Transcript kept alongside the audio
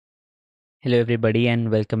Hello, everybody, and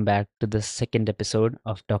welcome back to the second episode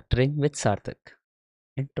of Doctoring with Sarthak.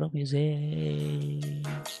 Intro music.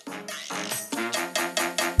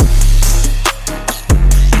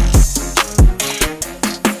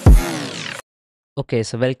 Okay,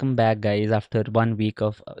 so welcome back, guys, after 1 week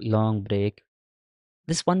of a long break.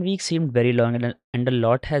 This 1 week seemed very long, and a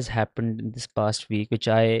lot has happened in this past week, which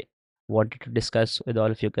I wanted to discuss with all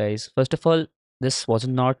of you guys. First of all, this was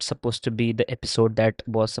not supposed to be the episode that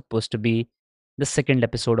was supposed to be the second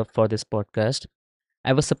episode for this podcast.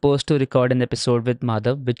 I was supposed to record an episode with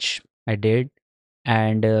Madhav, which I did,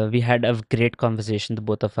 and we had a great conversation, the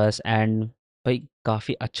both of us, and भाई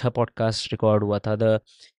काफी अच्छा podcast record हुआ था. The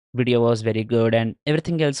video was very good, and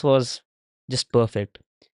everything else was just perfect.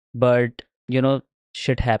 But you know,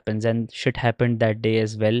 shit happens, and shit happened that day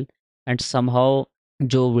as well. And somehow,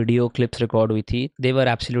 जो video clips record हुई थी, they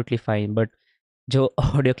were absolutely fine. But जो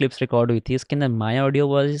audio clips record हुई थी, उसके अंदर my audio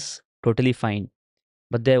was totally fine,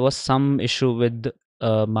 but there was some issue with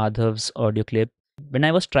Madhav's audio clip. When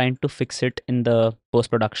I was trying to fix it in the post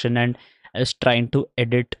production and I was trying to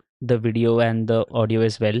edit the video and the audio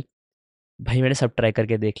as well, भाई मैंने सब try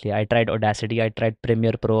करके देख लिया. I tried Audacity, I tried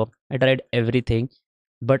Premiere Pro, I tried everything,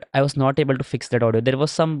 but I was not able to fix that audio. There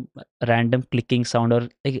was some random clicking sound or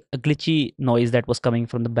like a glitchy noise that was coming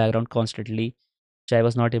from the background constantly, which I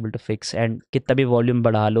was not able to fix. And कितना भी volume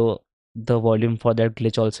बढ़ा लो, the volume for that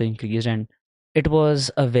glitch also increased, and it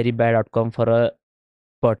was a very bad outcome for a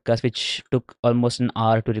podcast which took almost an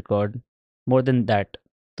hour to record. More than that.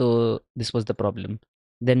 So this was the problem.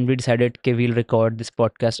 Then we decided okay, we'll record this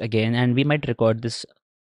podcast again and we might record this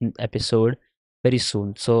episode very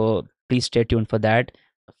soon. So please stay tuned for that.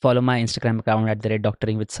 Follow my Instagram account at the rate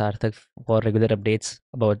doctoring with Sarthak for regular updates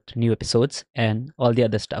about new episodes and all the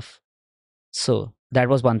other stuff. So that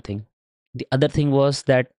was one thing. The other thing was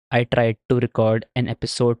that I tried to record an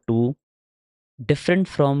episode 2 different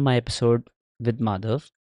from my episode with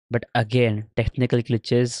Madhav, but again, technical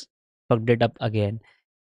glitches fucked it up again.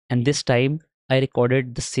 And this time, I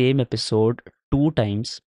recorded the same episode two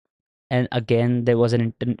times, and again, there was an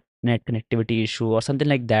internet connectivity issue or something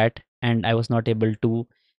like that, and I was not able to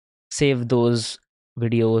save those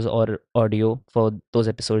videos or audio for those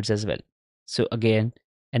episodes as well. So, again,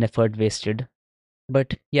 an effort wasted.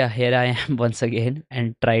 But yeah, here I am once again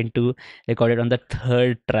and trying to record it on the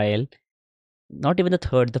third trial, not even the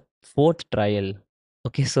third, the fourth trial.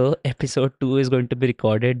 Okay, so episode 2 is going to be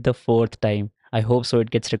recorded the fourth time. I hope so it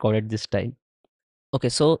gets recorded this time. Okay,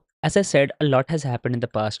 so as I said, a lot has happened in the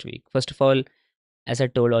past week. First of all, as I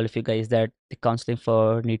told all of you guys that the counseling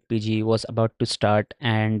for NEET PG was about to start,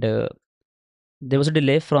 and there was a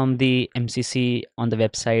delay from the MCC on the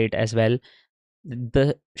website as well.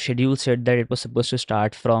 The schedule said that it was supposed to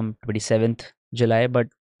start from 27th July, but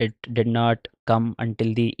it did not come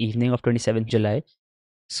until the evening of 27th July.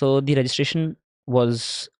 So the registration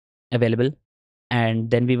was available, and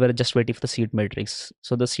then we were just waiting for the seat matrix.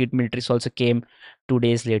 So the seat matrix also came 2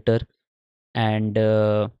 days later, and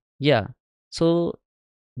yeah, so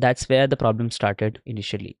that's where the problem started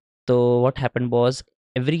initially. So what happened was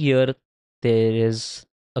every year there is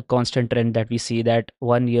a constant trend that we see that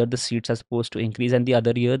one year the seats are supposed to increase and the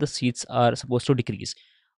other year the seats are supposed to decrease,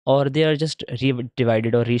 or they are just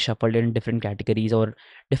divided or reshuffled in different categories or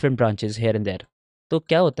different branches here and there. तो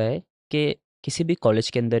क्या होता है कि किसी भी college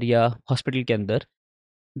के अंदर या हॉस्पिटल के अंदर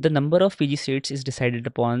the number of PG seats is decided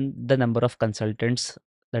upon the number of consultants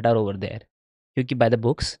that are over there, क्योंकि by the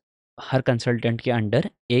books her consultant के अंडर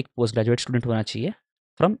एक पोस्ट ग्रेजुएट स्टूडेंट होना चाहिए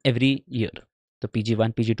फ्रॉम एवरी ईयर. तो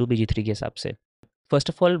PG1 PG2 PG3 के हिसाब से. First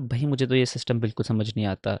of all भाई मुझे तो ये सिस्टम बिल्कुल समझ नहीं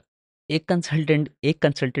आता. एक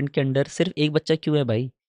कंसल्टेंट के अंडर सिर्फ एक बच्चा क्यों है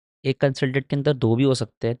भाई? एक कंसल्टेंट के अंदर दो भी हो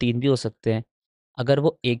सकते हैं, तीन भी हो सकते हैं. अगर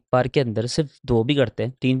वो एक बार के अंदर सिर्फ दो भी करते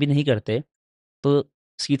हैं, तीन भी नहीं करते, तो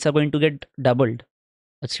seats are going to get doubled.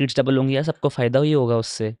 Seats double होंगी यार, सबको फ़ायदा ही होगा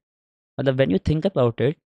उससे. मतलब when you think about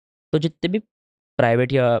it, तो जितने भी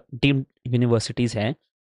प्राइवेट या डीम्ड यूनिवर्सिटीज़ हैं,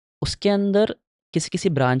 उसके अंदर किसी-किसी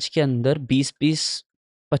ब्रांच के अंदर 20-20,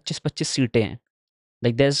 25-25 सीटें हैं.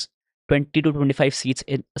 Like there's 20 to 25 seats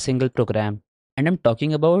in a single program. And I'm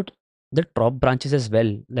talking about the top branches as well,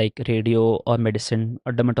 like radio or medicine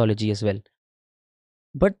or dermatology as well.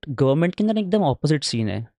 But government के अंदर एकदम ऑपोजिट सीन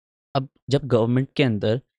है. अब जब गवर्नमेंट के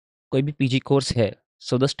अंदर कोई भी पीजी कोर्स है,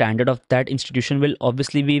 so the standard of that institution will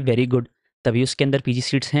obviously be very good. तभी उसके अंदर पीजी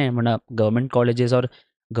सीट्स हैं, वरना गवर्नमेंट कॉलेजेस और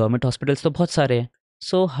गवर्नमेंट हॉस्पिटल्स तो बहुत सारे हैं.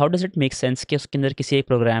 So how does it make sense कि उसके अंदर किसी एक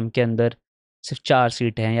प्रोग्राम के अंदर सिर्फ 4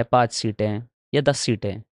 सीटें हैं या 5 सीटें हैं या 10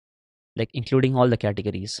 सीटें हैं, like including all the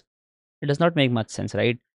categories? It does not make much sense,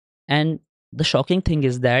 right? And the shocking thing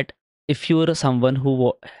is that if you're someone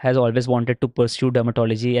who has always wanted to pursue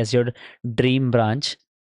dermatology as your dream branch,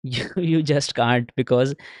 you just can't,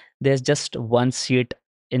 because there's just one seat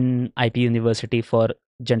in IP University for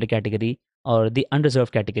gender category or the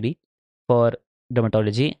unreserved category for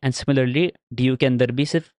dermatology, and similarly DU के अंदर भी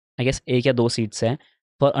सिर्फ I guess एक या दो seats हैं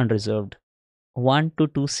for unreserved. 1 to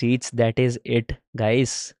 2 seats, that is it,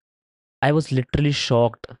 guys. I was literally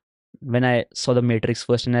shocked when I saw the matrix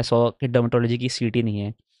first and I saw कि dermatology की सीट ही नहीं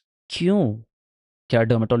है. क्यों? क्या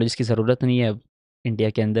डर्मेटोलॉजिस्ट की ज़रूरत नहीं है अब इंडिया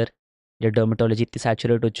के अंदर, या डर्मेटोलॉजी इतनी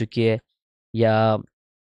सैचुरेट हो चुकी है, या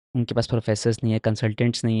उनके पास प्रोफेसर्स नहीं है,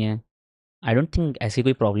 कंसल्टेंट्स नहीं है? आई डोंट थिंक ऐसी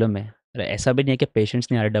कोई प्रॉब्लम है। और ऐसा भी नहीं है कि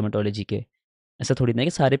पेशेंट्स नहीं आ रहे डर्मेटोलॉजी के। ऐसा थोड़ी ना है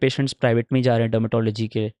कि सारे पेशेंट्स प्राइवेट में ही जा रहे हैं डर्मेटोलॉजी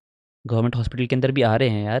के। गवर्नमेंट हॉस्पिटल के अंदर भी आ रहे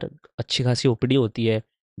हैं यार। अच्छी खासी ओपीडी होती है,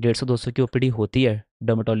 150-200 की ओपीडी होती है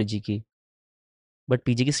डर्मेटोलॉजी की। बट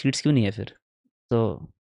पीजी की सीट्स क्यों नहीं है फिर? तो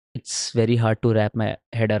it's very hard to rap my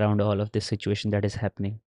head around all of this situation that is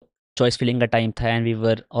happening. Choice filling का टाइम था and we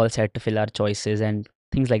were all set to fill our choices and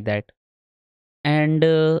things like that. And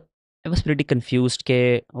I was pretty confused ke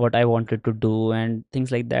what I wanted to do and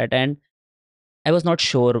things like that, and I was not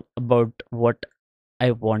sure about what I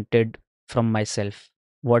wanted from myself,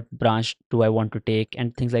 what branch do I want to take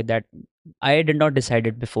and things like that. I did not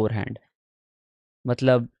decide it beforehand.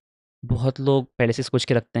 मतलब बहुत लोग पहले से सोच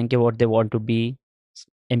के रखते हैं कि what they want to be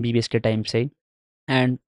MBBS के टाइम से,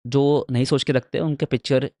 एंड जो नहीं सोच के रखते हैं उनका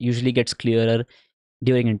picture usually gets clearer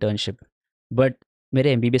during internship. But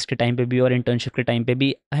मेरे एमबीबीएस के टाइम पे भी और इंटर्नशिप के टाइम पे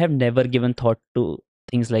भी I have never given thought two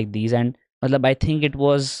things like these, and मतलब I think it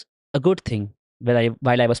was a good thing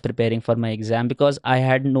while I was preparing for my exam, because I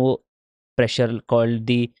had no pressure called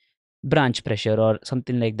the branch pressure or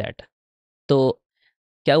something like that. तो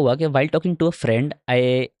क्या हुआ कि while talking to a friend, I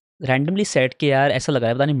randomly said कि यार ऐसा लग रहा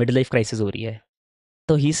है पता नहीं मिड लाइफ क्राइसिस हो रही है.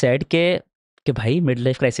 तो ही said कि भाई मिड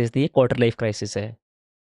लाइफ क्राइसिस नहीं है, क्वार्टर लाइफ क्राइसिस है.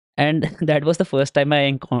 And that was the first time I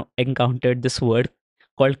encountered this word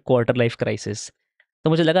called quarter life crisis. तो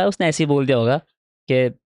मुझे लगा उसने ऐसे ही बोल दिया होगा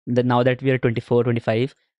कि नाउ दैट वी आर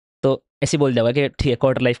 24-25, तो ऐसे ही बोल दिया होगा कि ठीक है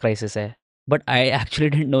क्वार्टर लाइफ क्राइसिस है. But I actually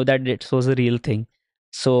didn't know that it was a real thing.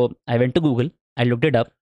 So I went to Google, I looked it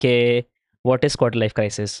up कि what is quarter life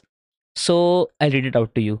crisis. So I'll read it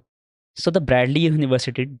out to you. So the Bradley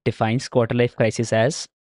University defines quarter life crisis as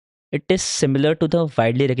it is similar to the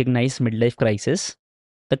widely recognized midlife crisis.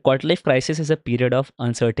 The quarter life crisis is a period of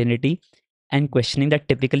uncertainty and questioning that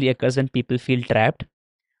typically occurs when people feel trapped,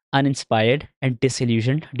 uninspired, and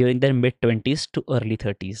disillusioned during their mid 20s to early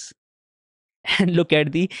 30s. And look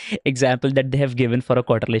at the example that they have given for a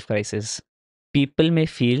quarter life crisis. People may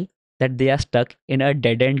feel that they are stuck in a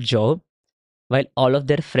dead end job while all of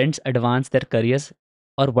their friends advance their careers,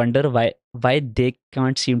 or wonder why they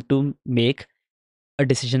can't seem to make a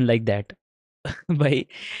decision like that. Bhai,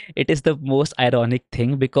 it is the most ironic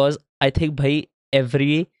thing, because I think bhai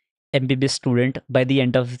every MBBS student by the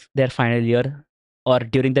end of their final year or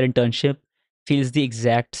during their internship feels the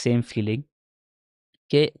exact same feeling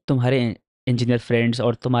कि तुम्हारे engineer friends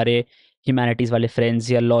और तुम्हारे humanities वाले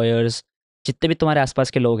friends या lawyers, जितने भी तुम्हारे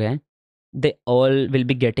आसपास के लोग हैं, they all will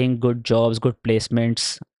be getting good jobs, good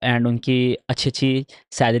placements, and उनकी अच्छी अच्छी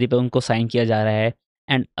सैलरी पे उनको साइन किया जा रहा है.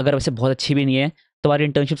 एंड अगर वैसे बहुत अच्छी भी नहीं है, तुम्हारी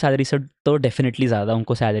इंटर्नशिप सैलरी से तो डेफिनेटली ज़्यादा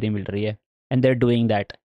उनको सैलरी मिल रही है. And they are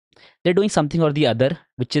doing something और the other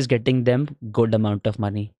which is getting them good amount of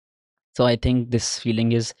money. So I think this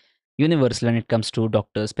feeling is universal when it comes to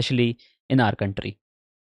doctors, specially in our country.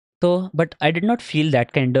 तो but I did not feel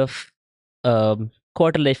that kind of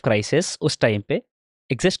quarter life crisis उस time पे.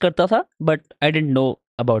 Exist करता था but I didn't know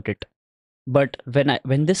about it. But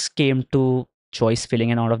when this came to choice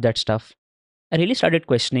filling and all of that stuff, I really started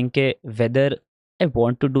questioning ke whether I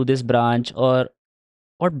want to do this branch, or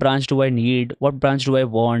what branch do I need, what branch do I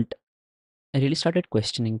want. I really started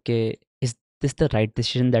questioning ke, is this the right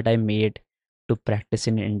decision that I made to practice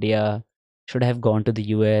in India? Should I have gone to the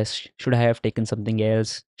US? Should I have taken something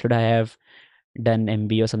else? Should I have done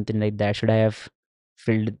MBA or something like that? Should I have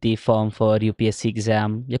filled the form for UPSC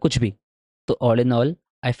exam? या कुछ भी. So all in all,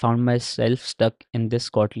 I found myself stuck in this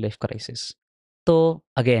quarter life crisis. So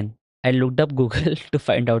again, I looked up Google to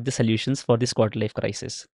find out the solutions for this quarter life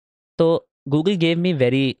crisis. So Google gave me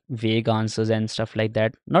very vague answers and stuff like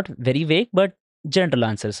that. Not very vague, but general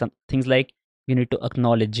answers. Some things like you need to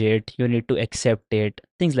acknowledge it, you need to accept it,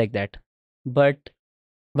 things like that. But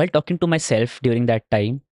while talking to myself during that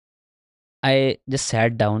time, I just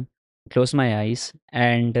sat down, closed my eyes,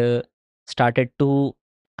 and started to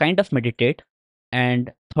kind of meditate and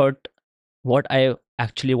thought what I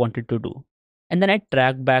actually wanted to do. And then I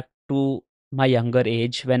tracked back to my younger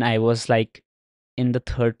age when I was like in the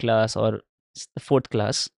third class or the fourth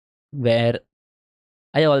class. where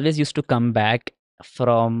I always used to come back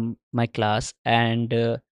from my class and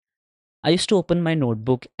I used to open my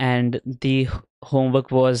notebook and the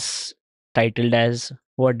homework was titled as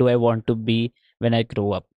what do I want to be when I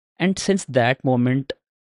grow up. And since that moment,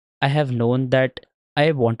 I have known that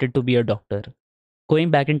I wanted to be a doctor.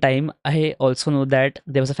 Going back in time, I also know that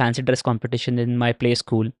there was a fancy dress competition in my play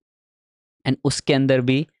school, and uske andar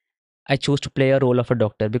bhi I chose to play a role of a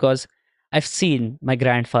doctor because I've seen my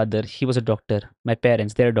grandfather, he was a doctor, my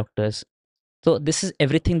parents, they're doctors. So this is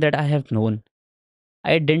everything that I have known.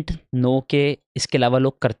 I didn't know कि इसके अलावा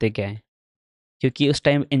लोग करते क्या हैं, क्योंकि उस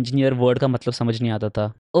time engineer word का मतलब समझ नहीं आता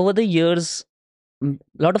था. Over the years,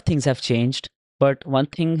 lot of things have changed, but one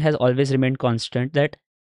thing has always remained constant, that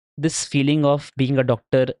this feeling of being a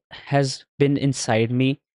doctor has been inside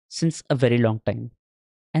me since a very long time.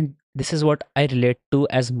 And this is what I relate to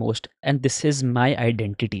as most, and this is my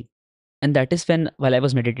identity. And that is when, while I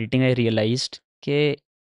was meditating, I realized that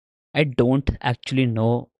I don't actually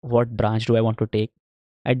know what branch do I want to take.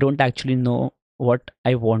 I don't actually know what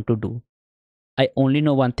I want to do. I only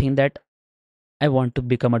know one thing, that I want to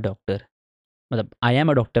become a doctor. Matlab, I am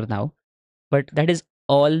a doctor now, but that is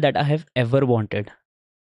all that I have ever wanted.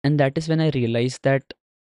 And that is when I realized that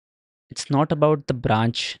it's not about the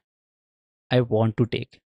branch I want to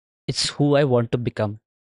take. It's who I want to become.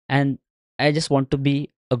 And I just want to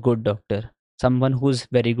be a good doctor, someone who's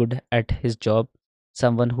very good at his job,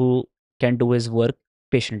 someone who can do his work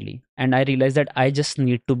patiently. And I realized that I just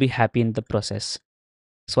need to be happy in the process.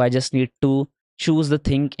 So I just need to choose the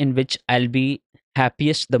thing in which I'll be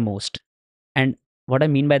happiest the most. And what I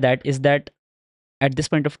mean by that is that at this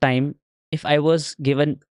point of time, if I was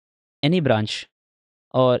given any branch,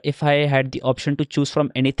 or if I had the option to choose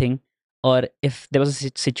from anything, or if there was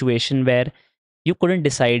a situation where you couldn't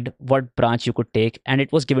decide what branch you could take and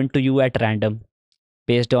it was given to you at random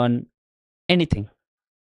based on anything,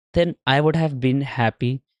 then I would have been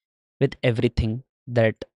happy with everything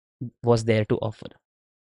that was there to offer.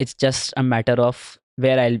 It's just a matter of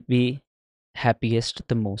where I'll be happiest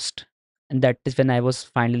the most. And that is when I was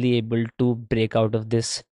finally able to break out of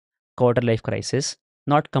this quarter life crisis.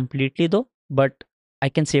 Not completely though, but I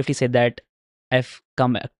can safely say that I've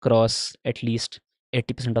come across at least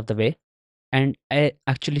 80% of the way. And I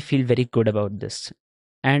actually feel very good about this.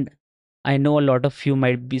 And I know a lot of you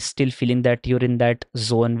might be still feeling that you're in that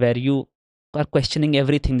zone where you are questioning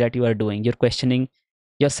everything that you are doing. You're questioning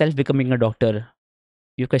yourself becoming a doctor.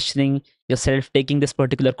 You're questioning yourself taking this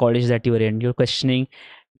particular college that you're in. You're questioning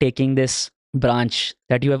taking this branch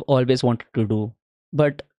that you have always wanted to do.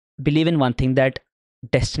 But believe in one thing, that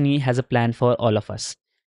destiny has a plan for all of us.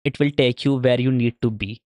 It will take you where you need to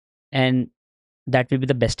be. And that will be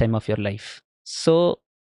the best time of your life. So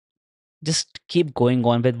just keep going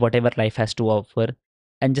on with whatever life has to offer,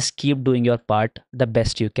 and just keep doing your part the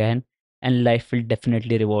best you can, and life will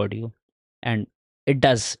definitely reward you. And it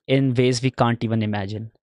does in ways we can't even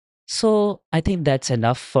imagine. So I think that's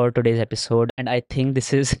enough for today's episode, and I think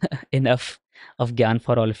this is enough of gyan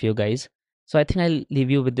for all of you guys. So I think I'll leave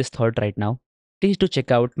you with this thought right now. Please do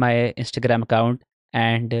check out my Instagram account,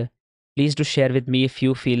 and please do share with me if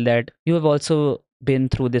you feel that you have also been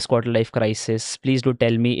through this quarter life crisis. Please do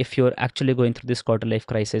tell me if you're actually going through this quarter life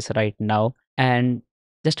crisis right now, and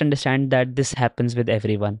just understand that this happens with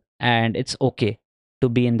everyone, and it's okay to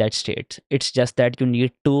be in that state. It's just that you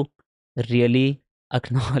need to really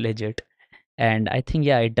acknowledge it. And I think,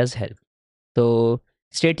 yeah, it does help. So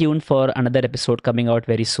stay tuned for another episode coming out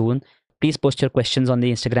very soon. Please post your questions on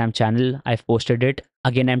the Instagram channel. I've posted it.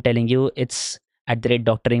 Again, I'm telling you, it's at the rate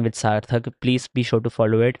doctoring with Sarthak. Please be sure to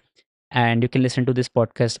follow it. And you can listen to this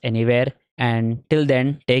podcast anywhere. And till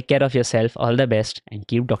then, take care of yourself. All the best and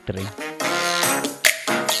keep doctoring.